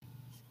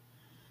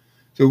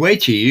The Way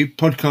to You,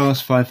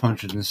 podcast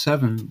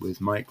 507 with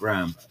Mike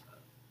Graham.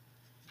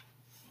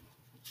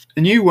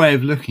 A new way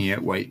of looking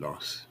at weight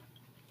loss.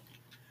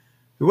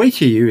 The Way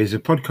to You is a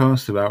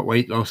podcast about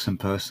weight loss and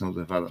personal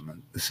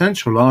development. The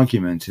central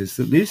argument is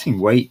that losing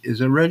weight is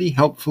a really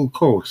helpful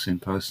course in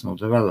personal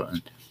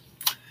development.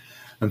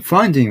 And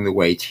finding the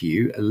way to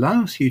you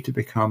allows you to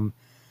become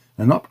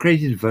an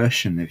upgraded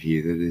version of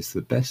you that is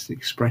the best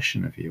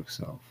expression of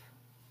yourself.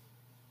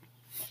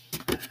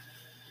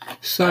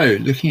 So,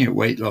 looking at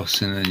weight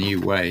loss in a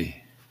new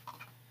way.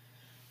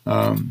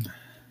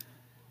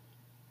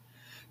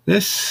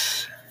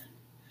 This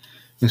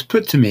was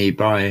put to me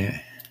by a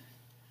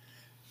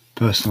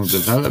personal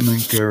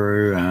development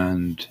guru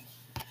and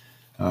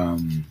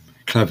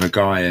clever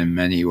guy in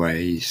many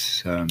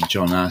ways,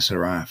 John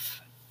Assaraf,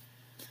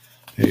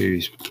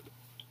 who's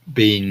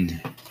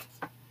been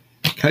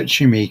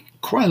coaching me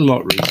quite a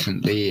lot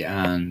recently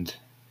and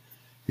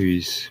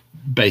whose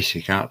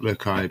basic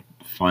outlook I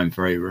find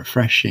very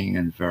refreshing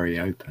and very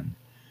open.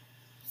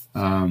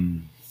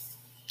 And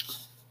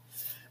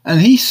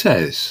he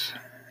says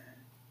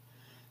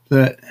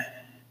that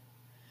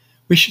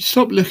we should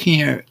stop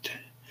looking at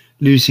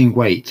losing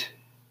weight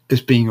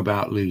as being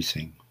about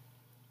losing.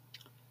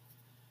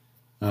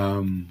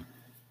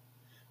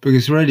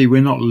 Because really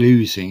we're not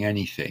losing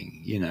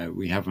anything.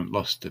 We haven't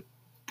lost a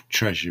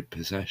treasured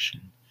possession.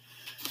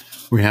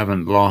 We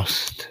haven't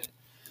lost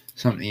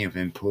something of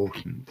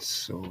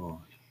importance, or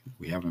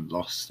we haven't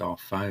lost our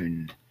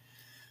phone.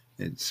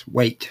 It's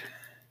weight.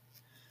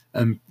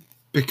 And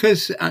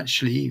because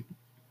actually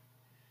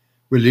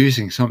we're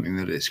losing something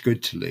that it's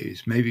good to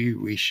lose, maybe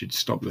we should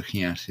stop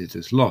looking at it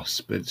as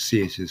loss, but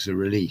see it as a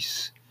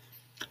release.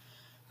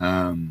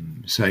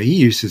 So he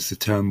uses the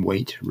term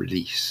weight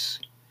release.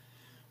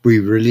 We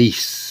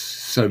release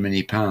so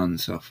many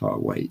pounds off our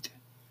weight.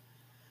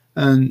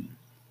 And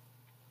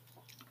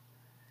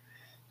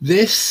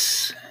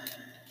this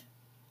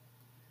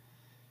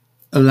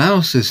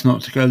allows us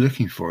not to go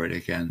looking for it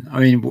again. I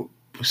mean,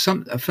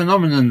 a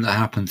phenomenon that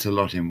happens a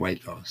lot in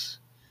weight loss,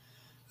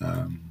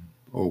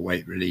 or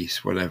weight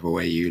release, whatever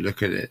way you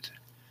look at it,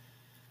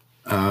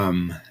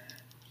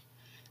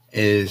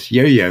 is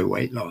yo-yo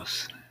weight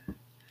loss,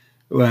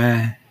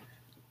 where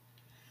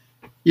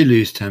you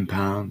lose 10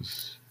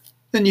 pounds,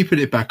 then you put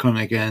it back on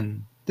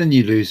again, then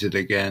you lose it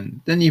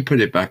again, then you put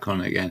it back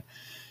on again.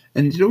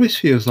 And it always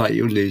feels like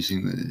you're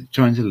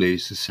trying to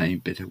lose the same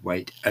bit of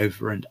weight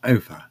over and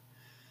over.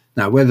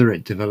 Now, whether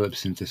it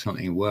develops into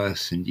something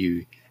worse and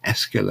you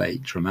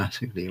escalate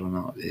dramatically or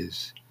not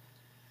is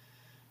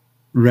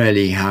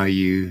really how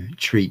you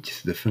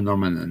treat the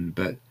phenomenon,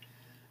 but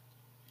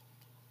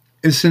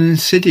it's an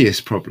insidious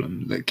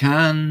problem that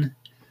can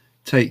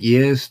take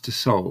years to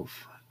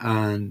solve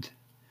and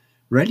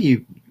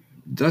really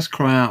does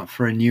cry out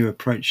for a new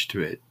approach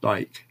to it,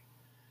 like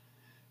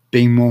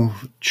being more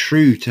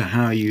true to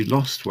how you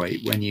lost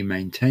weight when you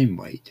maintain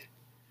weight,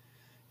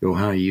 or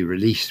how you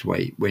released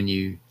weight when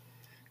you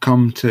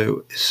come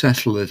to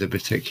settle at a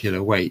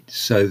particular weight,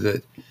 so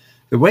that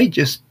the weight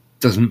just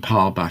doesn't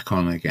pile back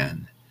on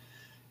again.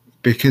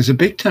 Because a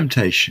big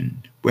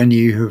temptation when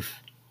you have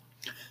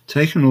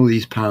taken all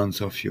these pounds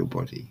off your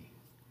body,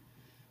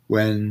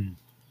 when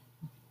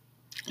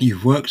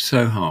you've worked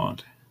so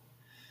hard,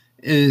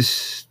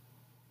 is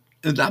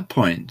at that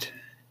point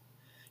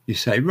you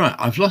say, right,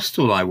 I've lost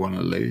all I want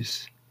to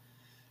lose,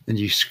 and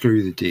you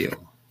screw the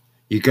deal.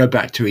 You go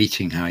back to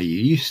eating how you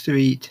used to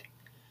eat,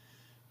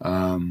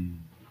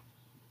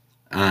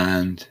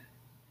 and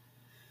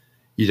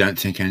you don't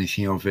think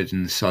anything of it,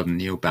 and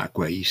suddenly you're back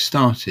where you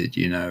started.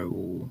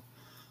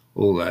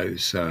 All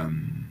those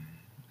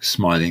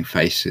smiling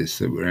faces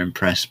that were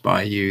impressed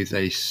by you,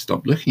 they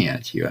stop looking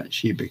at you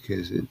actually,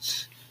 because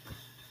it's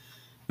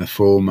the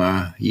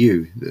former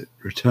you that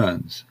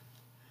returns.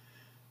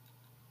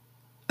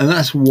 And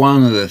that's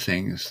one of the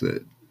things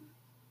that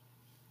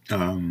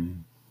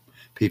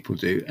people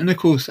do. And of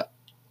course,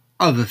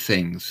 other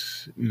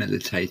things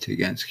militate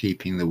against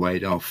keeping the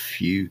weight off.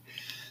 You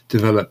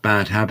develop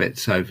bad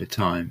habits over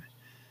time.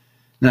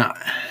 Now,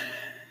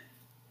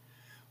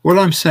 what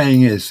I'm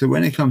saying is that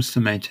when it comes to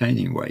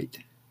maintaining weight,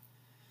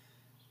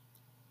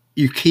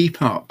 you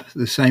keep up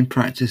the same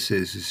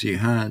practices as you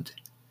had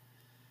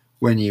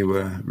when you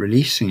were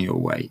releasing your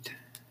weight,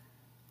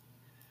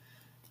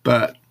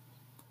 but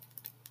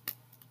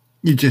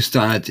you just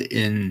add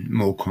in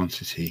more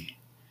quantity.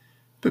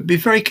 But be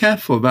very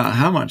careful about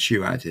how much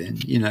you add in.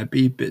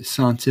 Be a bit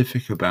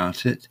scientific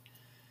about it.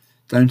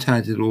 Don't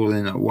add it all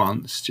in at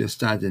once.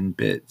 Just add in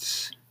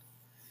bits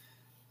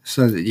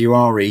so that you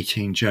are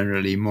eating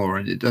generally more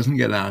and it doesn't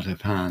get out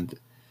of hand.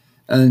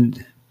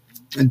 And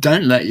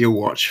don't let your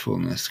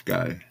watchfulness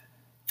go.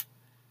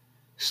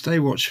 Stay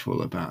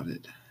watchful about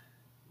it.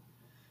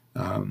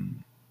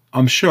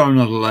 I'm sure I'm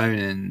not alone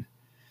in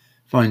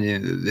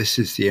finding that this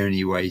is the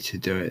only way to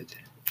do it,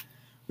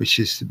 which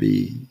is to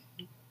be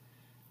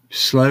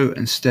slow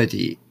and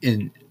steady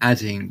in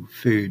adding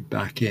food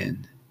back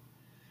in.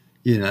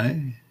 You'll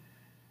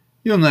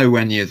know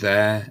when you're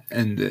there,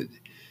 and that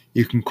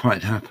you can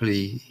quite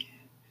happily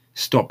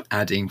stop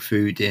adding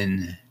food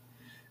in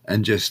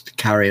and just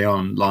carry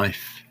on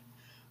life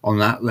on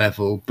that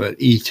level, but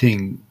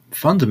eating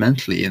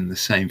fundamentally in the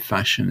same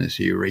fashion as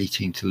you were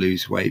eating to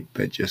lose weight,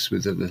 but just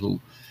with a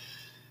little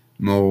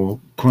more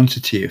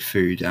quantity of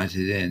food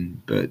added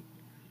in. But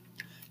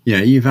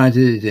you've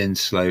added it in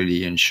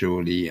slowly and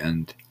surely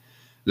and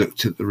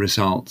looked at the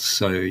results,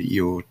 so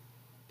you're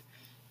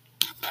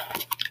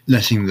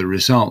letting the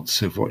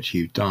results of what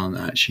you've done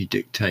actually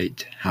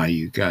dictate how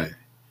you go,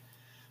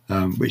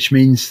 which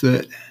means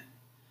that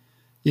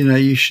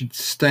you should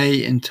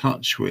stay in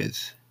touch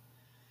with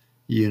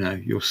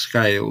your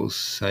scales,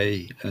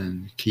 say,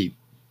 and keep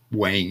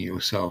weighing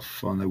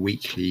yourself on a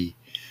weekly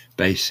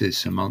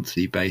basis, a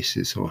monthly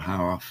basis, or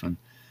how often.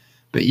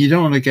 But you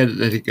don't want to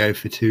let it go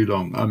for too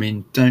long. I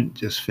mean, don't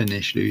just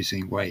finish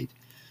losing weight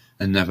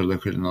and never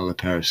look at another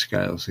pair of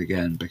scales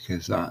again,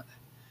 because that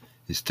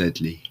is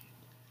deadly.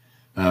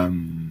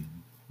 And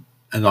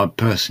I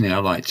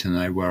like to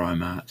know where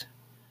I'm at,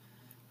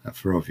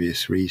 for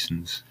obvious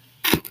reasons.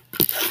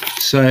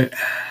 So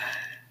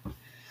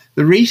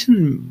the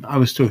reason I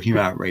was talking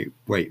about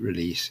weight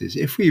release is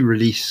if we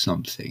release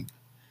something,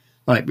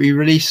 like we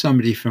release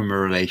somebody from a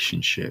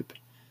relationship,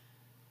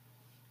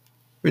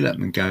 we let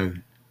them go.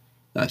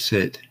 That's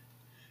it.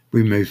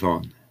 We move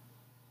on.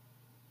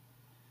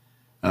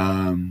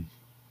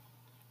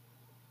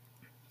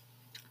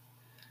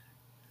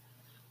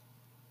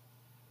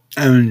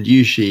 And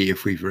usually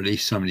if we've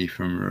released somebody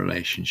from a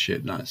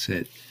relationship, that's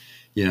it.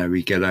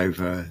 We get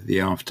over the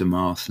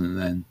aftermath and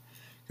then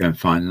go and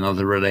find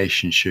another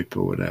relationship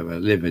or whatever,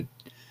 live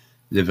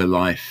a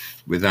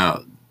life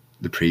without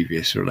the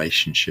previous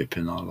relationship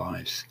in our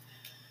lives.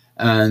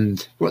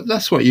 And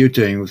that's what you're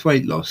doing with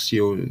weight loss.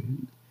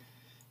 You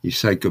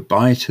say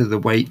goodbye to the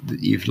weight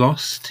that you've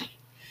lost.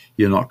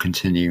 You're not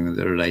continuing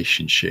the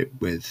relationship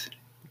with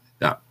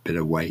that bit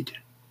of weight.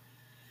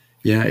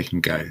 It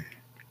can go.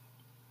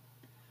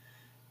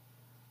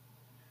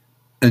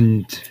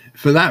 And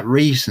for that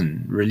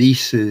reason,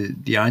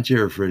 the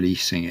idea of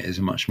releasing it is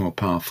a much more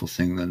powerful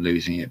thing than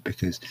losing it,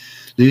 because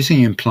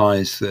losing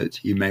implies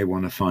that you may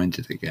want to find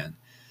it again,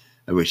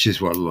 which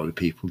is what a lot of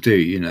people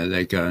do.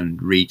 They go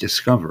and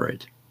rediscover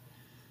it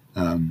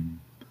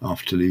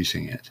after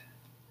losing it.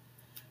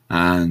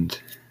 And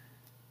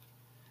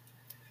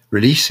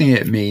releasing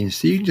it means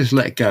that you can just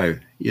let go.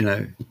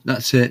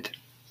 That's it.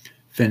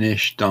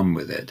 Finish, done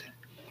with it.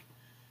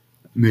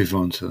 Move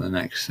on to the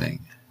next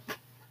thing.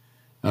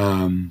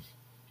 And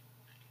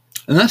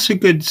that's a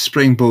good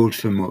springboard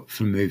for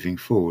moving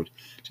forward.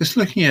 Just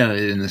looking at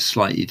it in a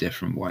slightly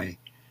different way.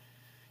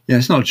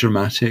 It's not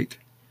dramatic.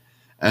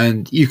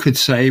 And you could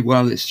say,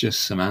 well, it's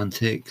just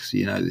semantics.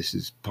 This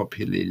is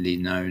popularly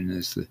known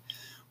as the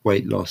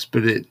weight loss.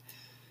 But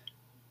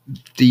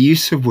the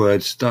use of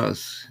words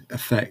does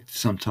affect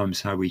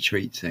sometimes how we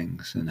treat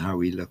things and how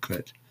we look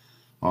at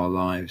our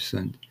lives.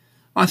 And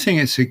I think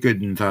it's a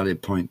good and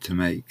valid point to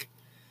make.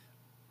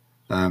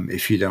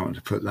 If you don't want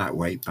to put that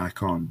weight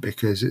back on,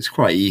 because it's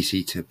quite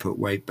easy to put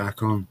weight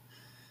back on.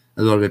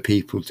 A lot of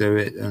people do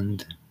it,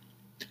 and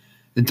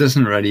it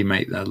doesn't really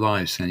make their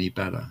lives any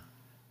better.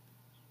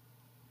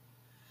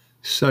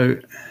 So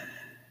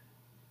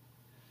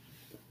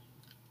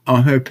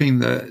I'm hoping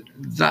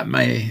that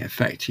may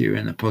affect you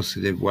in a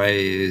positive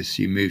way as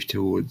you move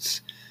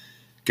towards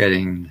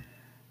getting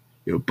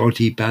your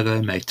body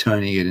better,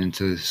 turning it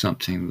into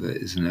something that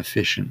is an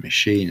efficient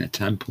machine, a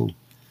temple,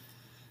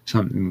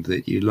 something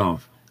that you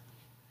love,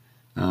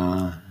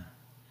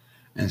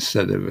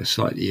 instead of a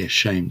slightly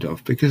ashamed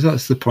of, because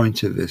that's the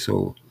point of this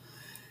all,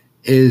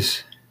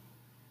 is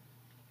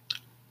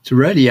to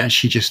really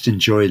actually just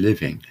enjoy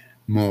living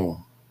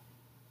more,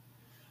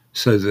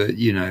 so that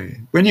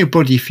when your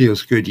body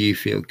feels good, you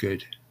feel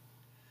good.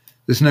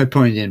 There's no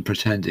point in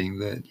pretending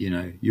that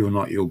you're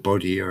not your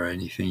body or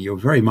anything. You're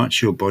very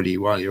much your body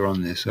while you're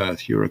on this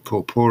earth. You're a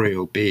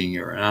corporeal being,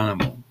 you're an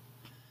animal,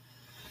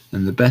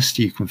 and the best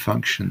you can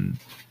function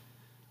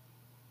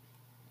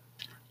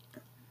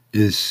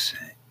is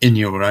in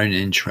your own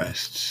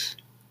interests,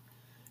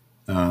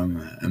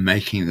 and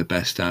making the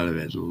best out of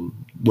it. It'll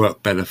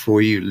work better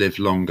for you, live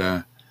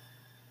longer,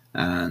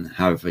 and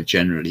have a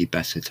generally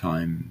better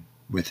time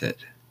with it.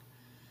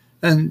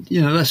 And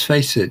let's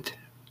face it,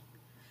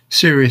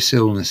 serious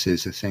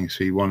illnesses are things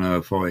we want to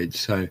avoid.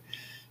 So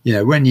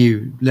when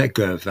you let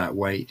go of that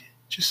weight,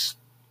 just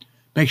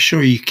make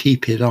sure you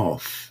keep it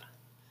off,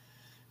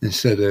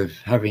 instead of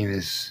having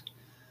this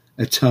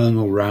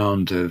eternal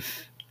round of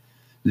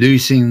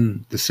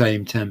losing the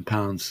same 10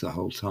 pounds the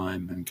whole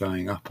time and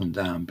going up and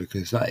down,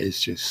 because that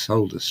is just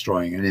soul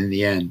destroying. And in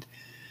the end,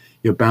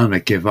 you're bound to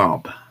give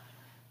up,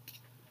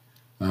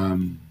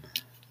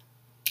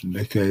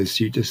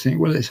 because you just think,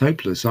 well, it's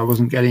hopeless. I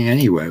wasn't getting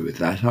anywhere with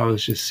that. I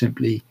was just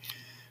simply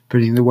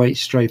putting the weight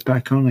straight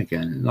back on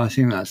again. And I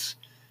think that's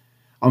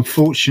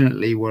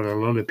unfortunately what a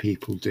lot of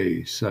people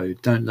do. So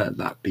don't let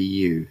that be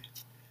you.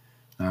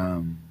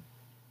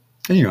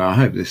 Anyway, I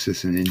hope this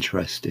is an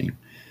interesting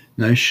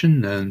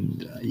notion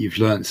and you've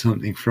learned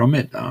something from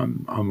it.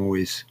 I'm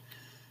always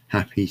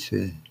happy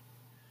to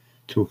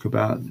talk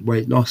about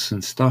weight loss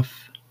and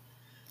stuff.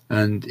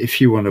 And if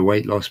you want a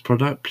weight loss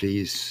product,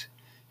 please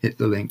hit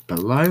the link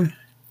below.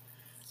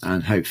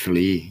 And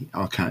hopefully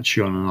I'll catch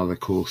you on another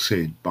call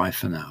soon. Bye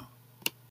for now.